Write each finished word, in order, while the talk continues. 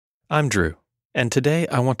I'm Drew, and today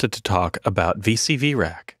I wanted to talk about VCV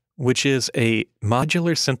Rack, which is a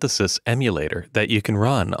modular synthesis emulator that you can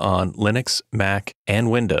run on Linux, Mac, and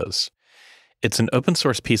Windows. It's an open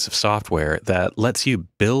source piece of software that lets you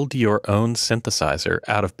build your own synthesizer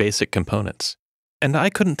out of basic components. And I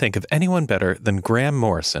couldn't think of anyone better than Graham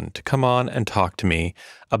Morrison to come on and talk to me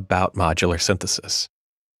about modular synthesis.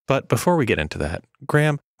 But before we get into that,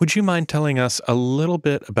 Graham, would you mind telling us a little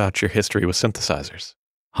bit about your history with synthesizers?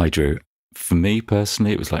 Hi, Drew. For me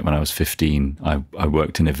personally, it was like when I was 15, I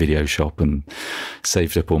worked in a video shop and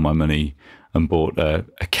saved up all my money and bought a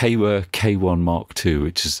Kawa K1 Mark II,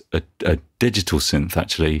 which is a digital synth,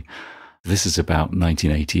 actually. This is about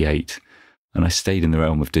 1988. And I stayed in the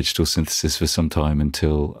realm of digital synthesis for some time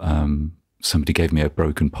until somebody gave me a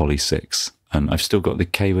broken Poly 6. And I've still got the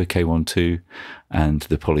Kawa K1 II and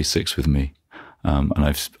the Poly 6 with me. And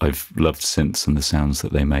I've loved synths and the sounds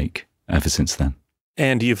that they make ever since then.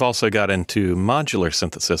 And you've also got into modular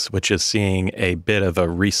synthesis, which is seeing a bit of a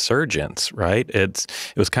resurgence, right? It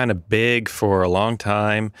was kind of big for a long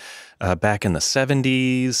time back in the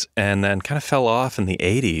 70s and then kind of fell off in the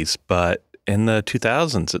 80s. But in the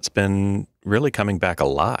 2000s, it's been really coming back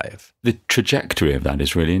alive. The trajectory of that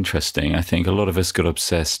is really interesting. I think a lot of us got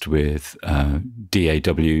obsessed with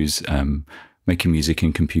DAWs, making music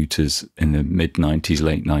in computers in the mid-90s,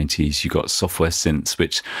 late 90s. You got software synths,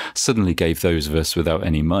 which suddenly gave those of us without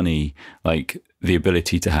any money, like the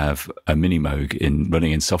ability to have a Minimoog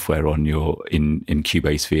running in software on in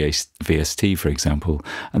Cubase VST, for example.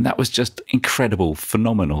 And that was just incredible,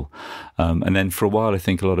 phenomenal. And then for a while, I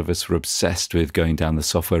think a lot of us were obsessed with going down the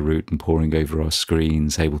software route and poring over our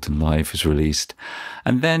screens. Ableton Live was released.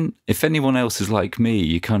 And then if anyone else is like me,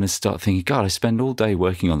 you kind of start thinking, God, I spend all day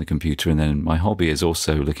working on the computer, and then my hobby is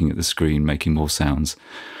also looking at the screen, making more sounds.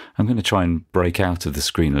 I'm going to try and break out of the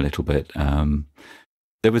screen a little bit.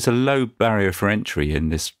 There was a low barrier for entry in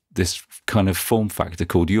this kind of form factor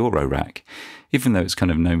called Eurorack, even though it's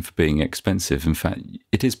kind of known for being expensive. In fact,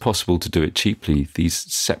 it is possible to do it cheaply. These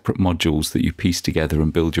separate modules that you piece together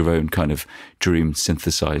and build your own kind of dream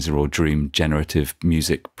synthesizer or dream generative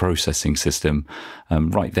music processing system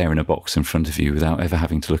right there in a box in front of you without ever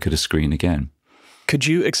having to look at a screen again. Could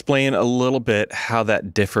you explain a little bit how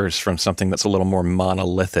that differs from something that's a little more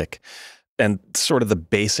monolithic and sort of the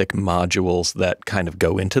basic modules that kind of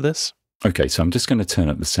go into this? Okay, so I'm just going to turn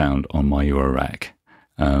up the sound on my Eurorack,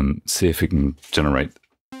 see if we can generate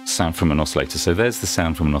sound from an oscillator. So there's the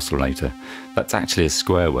sound from an oscillator. That's actually a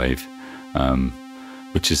square wave,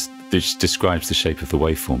 which describes the shape of the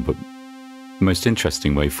waveform. But the most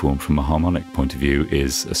interesting waveform from a harmonic point of view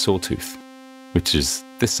is a sawtooth, which is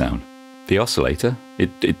this sound. The oscillator,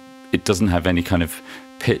 it doesn't have any kind of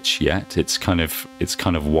pitch yet. It's kind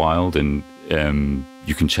of wild, and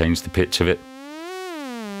you can change the pitch of it.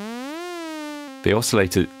 The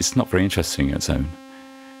oscillator is not very interesting on its own.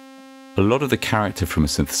 A lot of the character from a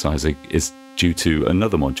synthesizer is due to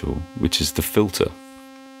another module, which is the filter.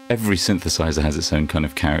 Every synthesizer has its own kind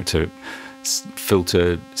of character,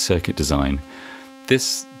 filter, circuit design.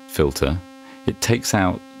 This filter, it takes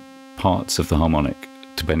out parts of the harmonic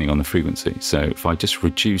depending on the frequency. So if I just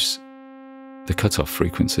reduce the cutoff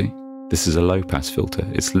frequency, this is a low-pass filter.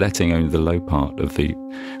 It's letting only the low part of the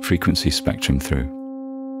frequency spectrum through.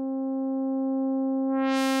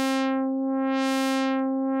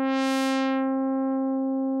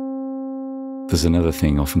 There's another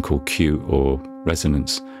thing often called Q, or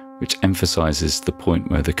resonance, which emphasizes the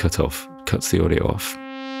point where the cutoff cuts the audio off.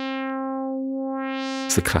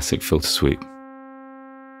 It's the classic filter sweep.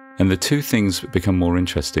 And the two things become more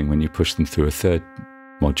interesting when you push them through a third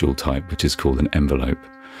module type, which is called an envelope.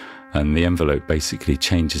 And the envelope basically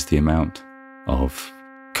changes the amount of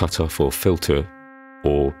cutoff or filter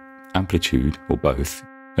or amplitude or both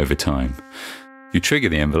over time. You trigger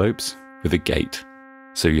the envelopes with a gate.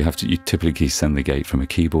 So you typically send the gate from a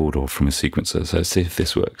keyboard or from a sequencer. So let's see if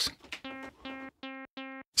this works.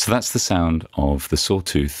 So that's the sound of the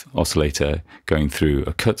sawtooth oscillator going through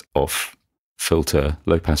a cut-off filter,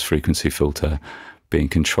 low-pass frequency filter, being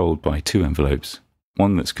controlled by two envelopes.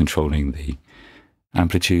 One that's controlling the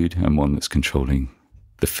amplitude and one that's controlling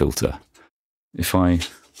the filter. If I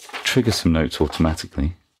trigger some notes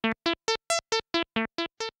automatically, and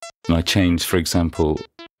I change, for example,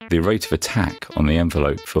 the rate of attack on the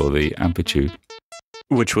envelope for the amplitude,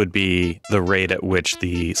 which would be the rate at which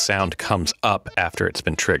the sound comes up after it's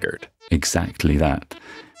been triggered. Exactly that.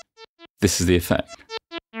 This is the effect.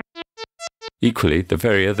 Equally, the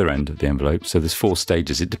very other end of the envelope, so there's 4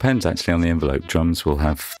 stages. It depends actually on the envelope. Drums will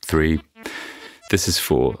have 3. This is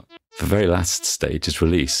 4. The very last stage is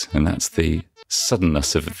release, and that's the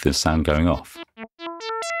suddenness of the sound going off.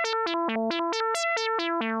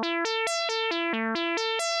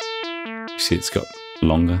 You see it's got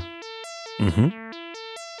longer. Mm-hmm.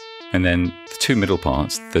 And then the two middle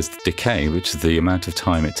parts, there's the decay, which is the amount of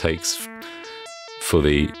time it takes for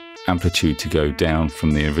the amplitude to go down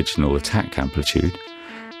from the original attack amplitude.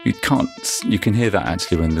 You can hear that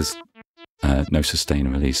actually when there's no sustain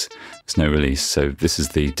release. There's no release, so this is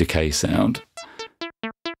the decay sound.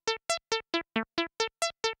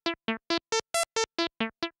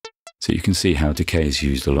 So you can see how decay is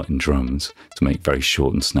used a lot in drums to make very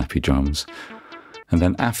short and snappy drums. And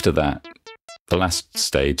then after that, the last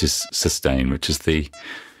stage is sustain, which is the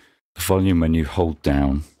volume when you hold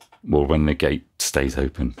down, or when the gate stays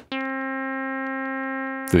open.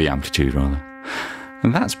 The amplitude, rather.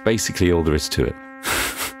 And that's basically all there is to it.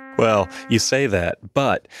 Well, you say that,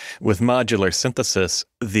 but with modular synthesis,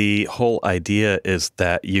 the whole idea is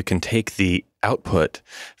that you can take the output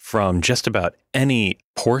from just about any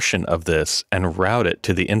portion of this and route it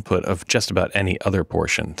to the input of just about any other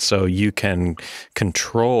portion. So you can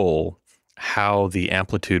control how the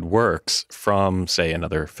amplitude works from, say,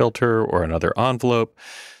 another filter or another envelope,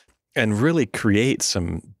 and really create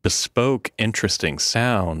some bespoke, interesting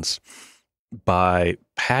sounds by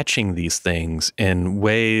patching these things in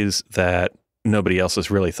ways that nobody else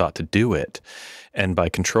has really thought to do it, and by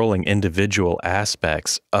controlling individual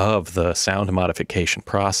aspects of the sound modification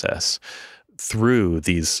process through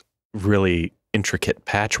these really intricate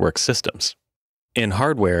patchwork systems. In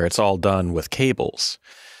hardware, it's all done with cables.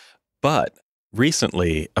 But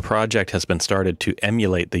recently, a project has been started to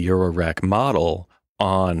emulate the Eurorack model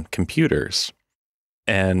on computers.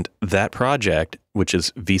 And that project, which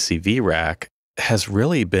is VCV Rack, has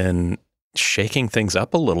really been shaking things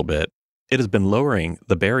up a little bit. It has been lowering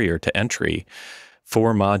the barrier to entry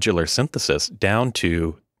for modular synthesis down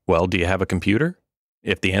to, well, do you have a computer?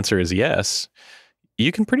 If the answer is yes,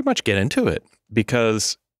 you can pretty much get into it,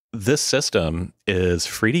 because this system is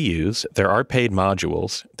free to use. There are paid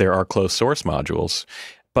modules, there are closed source modules,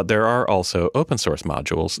 but there are also open source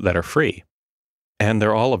modules that are free. And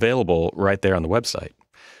they're all available right there on the website.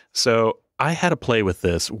 So I had to play with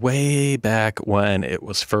this way back when it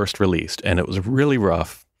was first released, and it was really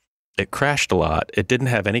rough. It crashed a lot. It didn't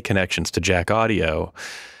have any connections to jack audio,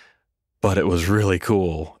 but it was really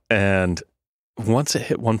cool. And once it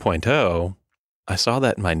hit 1.0, I saw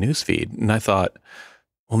that in my newsfeed, and I thought,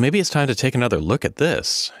 well, maybe it's time to take another look at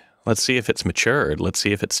this. Let's see if it's matured. Let's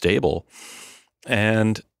see if it's stable.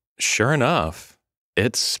 And sure enough,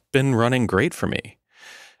 it's been running great for me.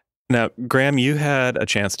 Now, Graham, you had a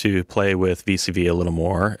chance to play with VCV a little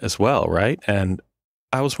more as well, right? And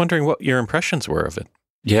I was wondering what your impressions were of it.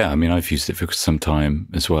 Yeah, I mean, I've used it for some time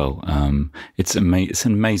as well. It's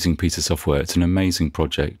an amazing piece of software. It's an amazing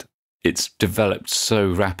project. It's developed so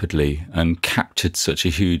rapidly and captured such a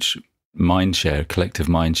huge collective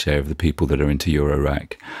mind share of the people that are into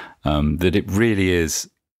Eurorack, that it really is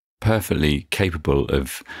perfectly capable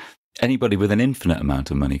of. Anybody with an infinite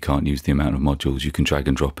amount of money can't use the amount of modules you can drag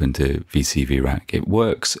and drop into VCV Rack. It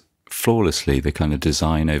works flawlessly, the kind of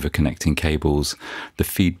design over connecting cables, the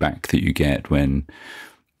feedback that you get when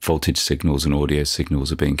voltage signals and audio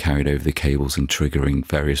signals are being carried over the cables and triggering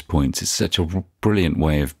various points. It's such a brilliant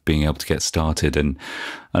way of being able to get started and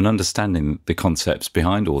understanding the concepts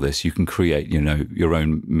behind all this. You can create, your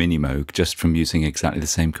own mini Moog just from using exactly the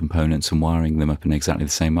same components and wiring them up in exactly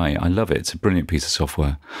the same way. I love it. It's a brilliant piece of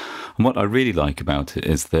software. And what I really like about it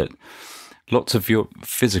is that lots of your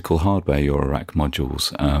physical hardware Eurorack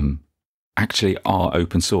modules actually are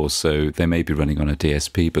open source. So they may be running on a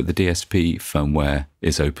DSP, but the DSP firmware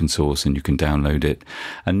is open source and you can download it.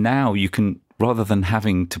 And now you can, rather than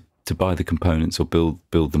having to buy the components or build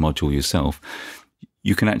the module yourself,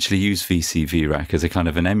 you can actually use VCV Rack as a kind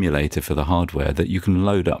of an emulator for the hardware that you can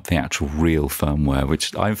load up the actual real firmware,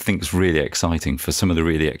 which I think is really exciting for some of the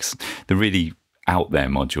really out there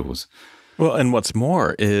modules. Well, and what's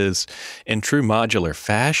more is, in true modular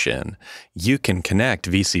fashion, you can connect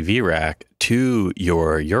VCV Rack to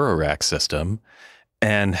your Eurorack system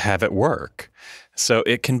and have it work. So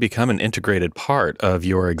it can become an integrated part of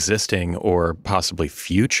your existing or possibly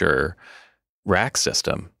future rack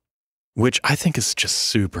system, which I think is just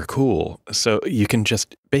super cool. So you can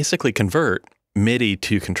just basically convert MIDI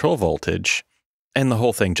to control voltage, and the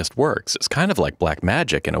whole thing just works. It's kind of like black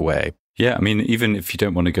magic in a way. Yeah, I mean, even if you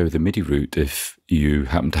don't want to go the MIDI route, if you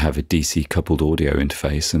happen to have a DC coupled audio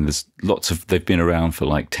interface, and there's they've been around for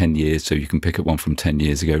like 10 years, so you can pick up one from 10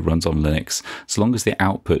 years ago, runs on Linux. As long as the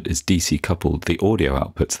output is DC coupled, the audio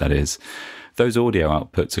outputs, that is, those audio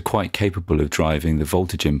outputs are quite capable of driving the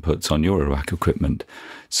voltage inputs on Eurorack equipment.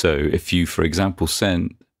 So if you, for example,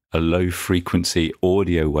 send a low frequency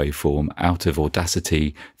audio waveform out of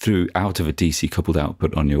Audacity out of a DC coupled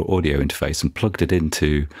output on your audio interface and plugged it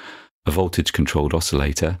into a voltage controlled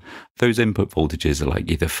oscillator. Those input voltages are like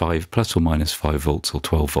either 5 plus or minus 5 volts or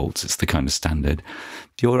 12 volts. It's the kind of standard.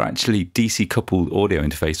 Your actually DC coupled audio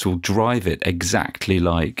interface will drive it exactly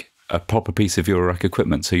like a proper piece of Eurorack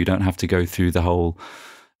equipment. So you don't have to go through the whole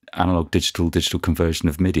analog digital conversion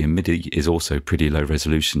of MIDI. And MIDI is also pretty low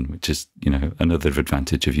resolution, which is, another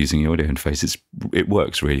advantage of using the audio interface. It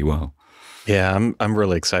works really well. Yeah, I'm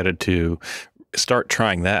really excited to start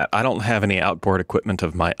trying that. I don't have any outboard equipment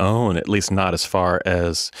of my own, at least not as far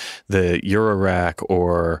as the Eurorack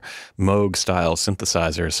or Moog style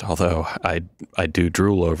synthesizers, although I do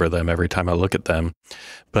drool over them every time I look at them.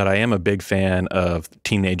 But I am a big fan of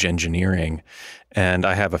Teenage Engineering, and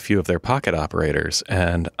I have a few of their pocket operators,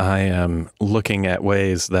 and I am looking at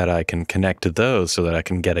ways that I can connect to those so that I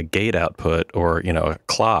can get a gate output or, a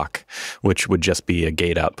clock, which would just be a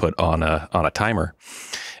gate output on a timer,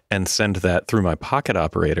 and send that through my pocket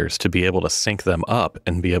operators to be able to sync them up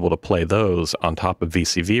and be able to play those on top of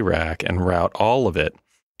VCV Rack and route all of it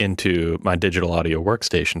into my digital audio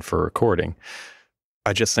workstation for recording.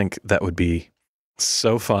 I just think that would be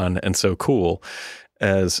so fun and so cool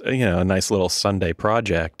as, a nice little Sunday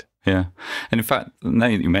project. Yeah. And in fact, now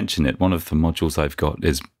that you mention it, one of the modules I've got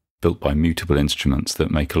is built by Mutable Instruments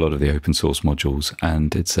that make a lot of the open source modules.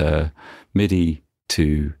 And it's a MIDI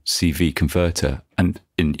to CV converter, and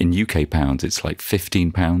in UK pounds it's like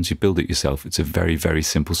 £15. You build it yourself. It's a very, very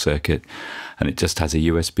simple circuit, and it just has a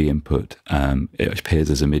USB input. It appears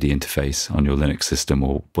as a MIDI interface on your Linux system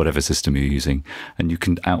or whatever system you're using, and you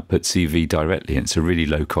can output CV directly. And it's a really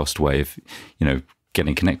low cost way of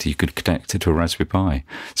getting connected. You could connect it to a Raspberry Pi.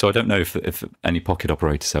 So I don't know if any pocket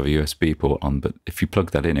operators have a USB port on, but if you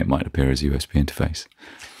plug that in, it might appear as a USB interface.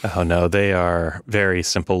 Oh, no, they are very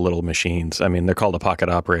simple little machines. I mean, they're called a pocket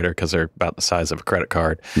operator because they're about the size of a credit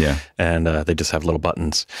card. Yeah. And they just have little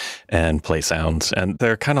buttons and play sounds. And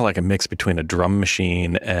they're kind of like a mix between a drum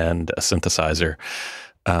machine and a synthesizer,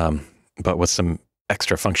 but with some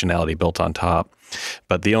extra functionality built on top.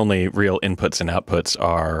 But the only real inputs and outputs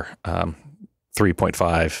are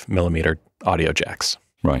 3.5 millimeter audio jacks.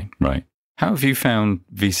 Right, right. How have you found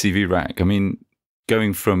VCV Rack? I mean,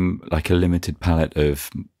 going from like a limited palette of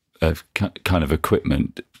kind of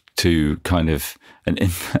equipment to kind of an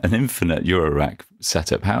infinite Eurorack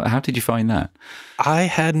setup, how did you find that? I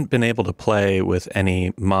hadn't been able to play with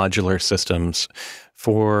any modular systems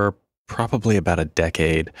for probably about a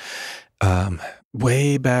decade.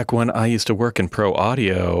 Way back when I used to work in pro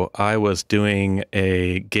audio, I was doing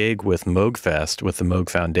a gig with Moogfest with the Moog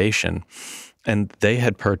Foundation, and they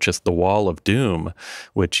had purchased the Wall of Doom,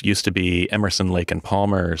 which used to be Emerson, Lake and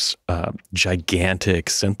Palmer's gigantic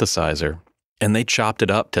synthesizer. And they chopped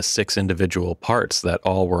it up to 6 individual parts that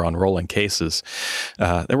all were on rolling cases.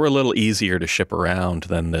 They were a little easier to ship around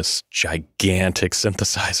than this gigantic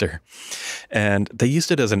synthesizer. And they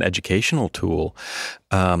used it as an educational tool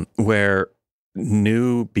where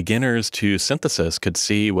new beginners to synthesis could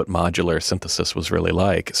see what modular synthesis was really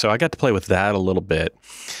like. So I got to play with that a little bit,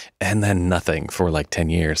 and then nothing for like 10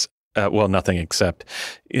 years. Well, nothing except,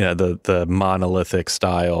 the monolithic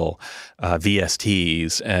style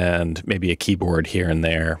VSTs and maybe a keyboard here and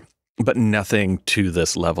there, but nothing to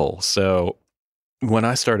this level. So when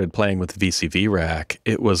I started playing with VCV Rack,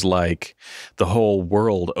 it was like the whole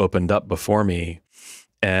world opened up before me,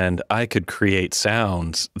 and I could create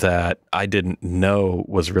sounds that I didn't know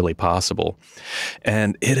was really possible.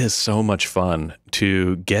 And it is so much fun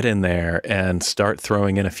to get in there and start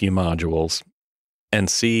throwing in a few modules and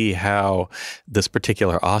see how this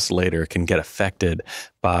particular oscillator can get affected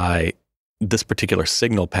by this particular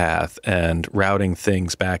signal path and routing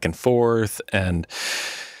things back and forth. And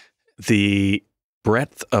the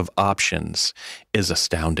breadth of options is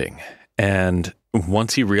astounding. And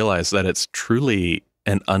once you realize that it's truly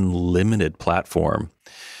an unlimited platform,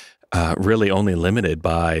 really only limited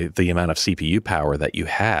by the amount of CPU power that you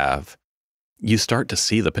have, you start to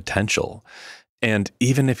see the potential. And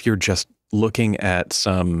even if you're just looking at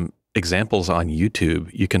some examples on YouTube,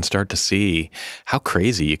 you can start to see how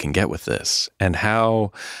crazy you can get with this and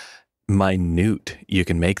how minute you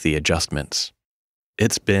can make the adjustments.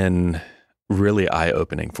 It's been really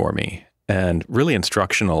eye-opening for me and really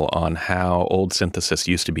instructional on how old synthesis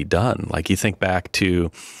used to be done. Like, you think back to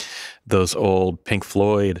those old Pink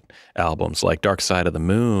Floyd albums like Dark Side of the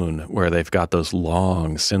Moon, where they've got those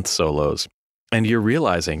long synth solos. And you're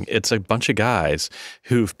realizing it's a bunch of guys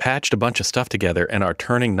who've patched a bunch of stuff together and are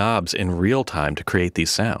turning knobs in real time to create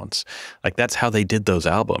these sounds. Like, that's how they did those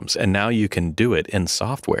albums. And now you can do it in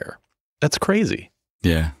software. That's crazy.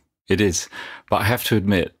 Yeah. It is. But I have to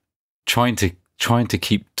admit, trying to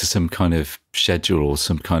keep to some kind of schedule or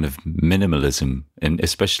some kind of minimalism, and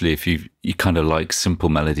especially if you kind of like simple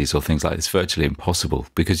melodies or things like this, virtually impossible,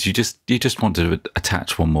 because you just want to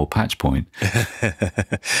attach one more patch point.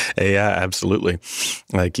 Yeah, absolutely.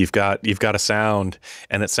 Like you've got a sound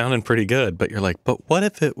and it's sounding pretty good, but you're like, but what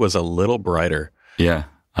if it was a little brighter? Yeah,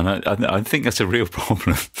 and I think that's a real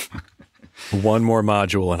problem. One more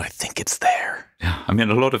module and I think it's there. Yeah, I mean,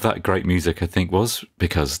 a lot of that great music, I think, was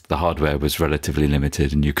because the hardware was relatively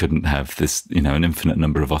limited and you couldn't have this, an infinite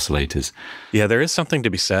number of oscillators. Yeah, there is something to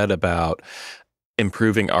be said about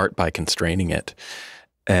improving art by constraining it.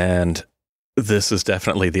 And this is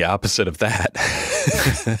definitely the opposite of that.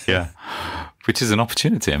 Yeah, which is an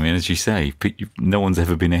opportunity. I mean, as you say, no one's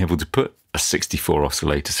ever been able to put a 64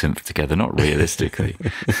 oscillator synth together, not realistically.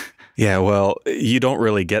 Yeah, well, you don't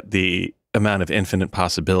really get the amount of infinite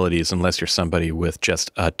possibilities unless you're somebody with just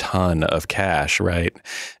a ton of cash, right?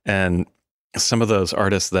 And some of those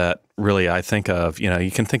artists that really I think of, you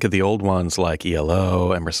can think of the old ones like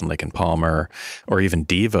ELO, Emerson, Lake and Palmer, or even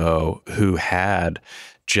Devo, who had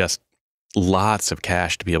just lots of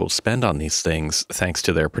cash to be able to spend on these things thanks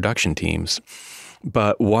to their production teams.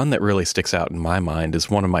 But one that really sticks out in my mind is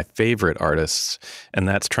one of my favorite artists, and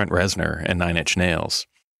that's Trent Reznor and Nine Inch Nails.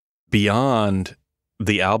 Beyond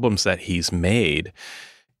the albums that he's made,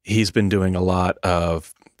 he's been doing a lot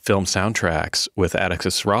of film soundtracks with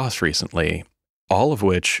Atticus Ross recently, all of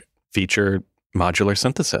which feature modular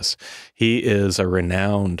synthesis. He is a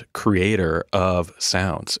renowned creator of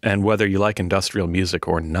sounds. And whether you like industrial music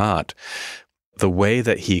or not, the way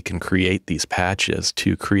that he can create these patches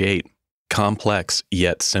to create complex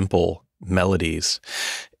yet simple melodies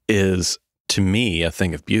is, to me, a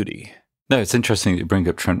thing of beauty. No, it's interesting that you bring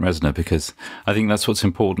up Trent Reznor, because I think that's what's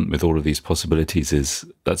important with all of these possibilities. Is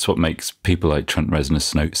that's what makes people like Trent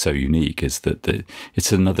Reznor so unique, is that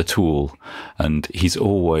it's another tool, and he's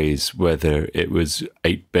always, whether it was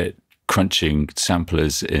 8-bit crunching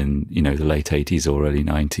samplers in the late 80s or early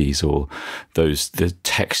 90s, or the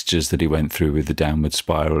textures that he went through with the downward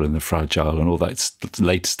spiral and the fragile and all that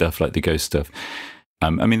late stuff like the Ghost stuff. I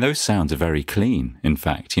mean, those sounds are very clean. In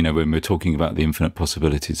fact, when we're talking about the infinite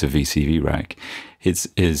possibilities of VCV Rack,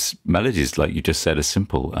 his melodies, like you just said, are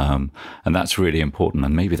simple. And that's really important.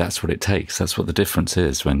 And maybe that's what it takes. That's what the difference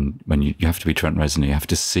is when you have to be Trent Reznor. You have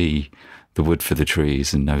to see the wood for the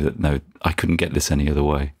trees and know that, no, I couldn't get this any other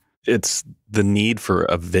way. It's the need for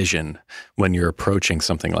a vision when you're approaching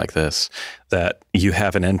something like this, that you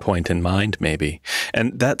have an endpoint in mind, maybe.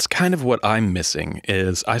 And that's kind of what I'm missing,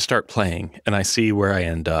 is I start playing and I see where I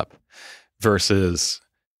end up versus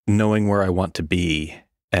knowing where I want to be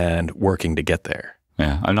and working to get there.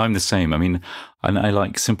 Yeah, and I'm the same. I mean, I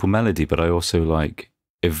like simple melody, but I also like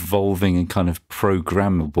evolving and kind of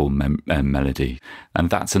programmable melody. And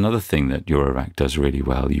that's another thing that Eurorack does really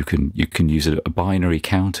well. You can use a binary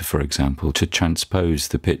counter, for example, to transpose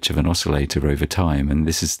the pitch of an oscillator over time. And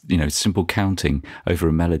this is, simple counting over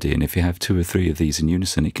a melody. And if you have 2 or 3 of these in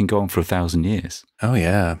unison, it can go on for 1,000 years. Oh,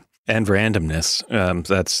 yeah. And randomness.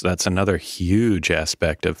 That's another huge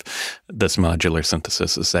aspect of this modular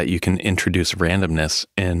synthesis, is that you can introduce randomness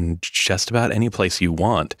in just about any place you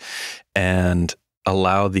want and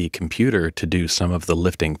allow the computer to do some of the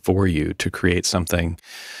lifting for you to create something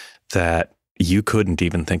that you couldn't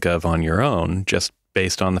even think of on your own, just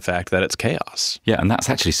based on the fact that it's chaos. Yeah, and that's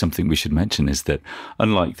actually something we should mention, is that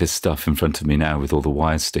unlike this stuff in front of me now with all the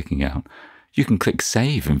wires sticking out, you can click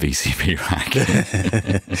save in VCV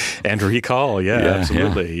Rack. And recall, yeah,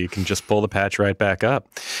 absolutely. Yeah. You can just pull the patch right back up.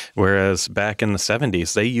 Whereas back in the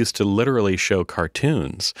 70s, they used to literally show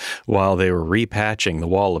cartoons while they were repatching the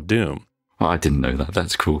Wall of Doom. Oh, I didn't know that.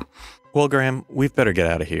 That's cool. Well, Graham, we've better get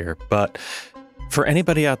out of here. But for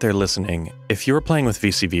anybody out there listening, if you're playing with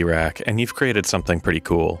VCV Rack and you've created something pretty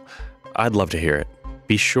cool, I'd love to hear it.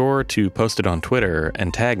 Be sure to post it on Twitter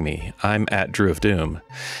and tag me. I'm at Drew of Doom.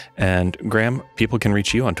 And Graham, people can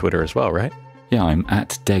reach you on Twitter as well, right? Yeah, I'm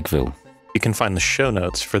at Degville. You can find the show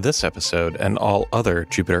notes for this episode and all other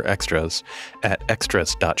Jupiter Extras at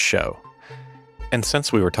extras.show. And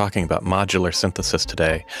since we were talking about modular synthesis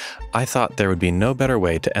today, I thought there would be no better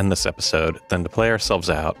way to end this episode than to play ourselves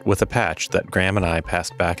out with a patch that Graham and I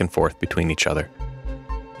passed back and forth between each other.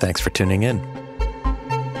 Thanks for tuning in.